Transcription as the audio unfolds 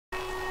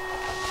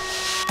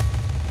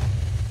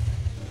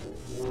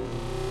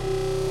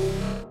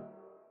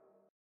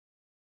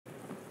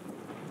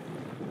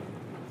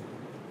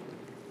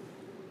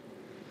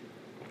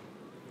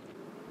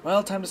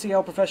Well, time to see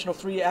how Professional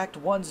 3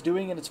 Act 1's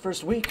doing in its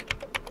first week.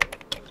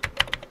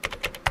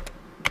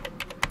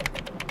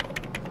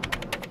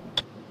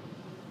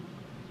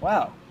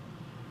 Wow,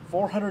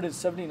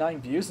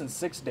 479 views in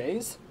 6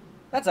 days?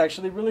 That's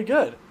actually really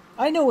good.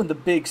 I know in the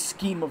big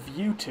scheme of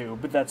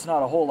YouTube that's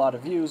not a whole lot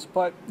of views,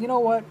 but you know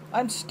what?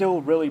 I'm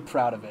still really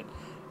proud of it.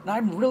 And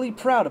I'm really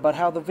proud about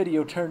how the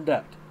video turned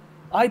out.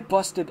 I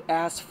busted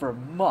ass for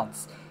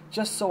months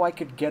just so I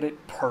could get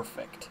it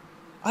perfect.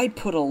 I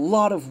put a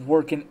lot of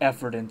work and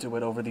effort into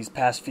it over these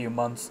past few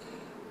months,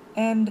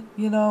 and,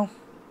 you know,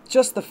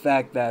 just the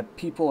fact that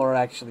people are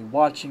actually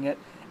watching it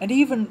and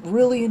even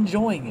really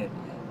enjoying it,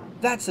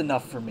 that's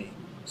enough for me.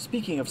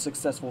 Speaking of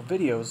successful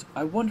videos,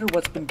 I wonder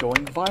what's been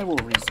going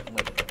viral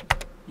recently.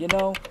 You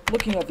know,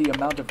 looking at the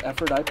amount of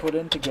effort I put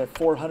in to get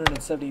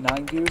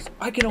 479 views,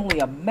 I can only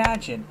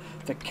imagine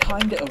the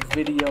kind of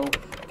video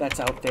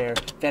that's out there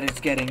that is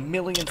getting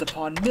millions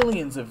upon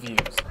millions of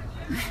views.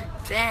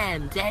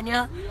 Damn,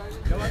 Daniel.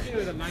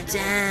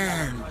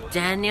 Damn,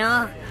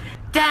 Daniel.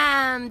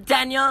 Damn,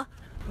 Daniel.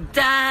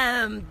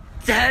 Damn,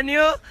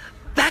 Daniel.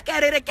 Back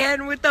at it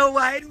again with the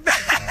white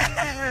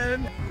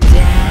van.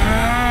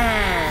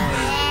 Damn,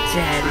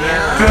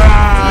 Daniel.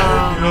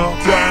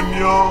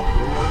 Daniel.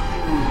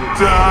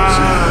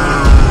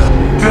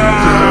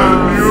 Daniel.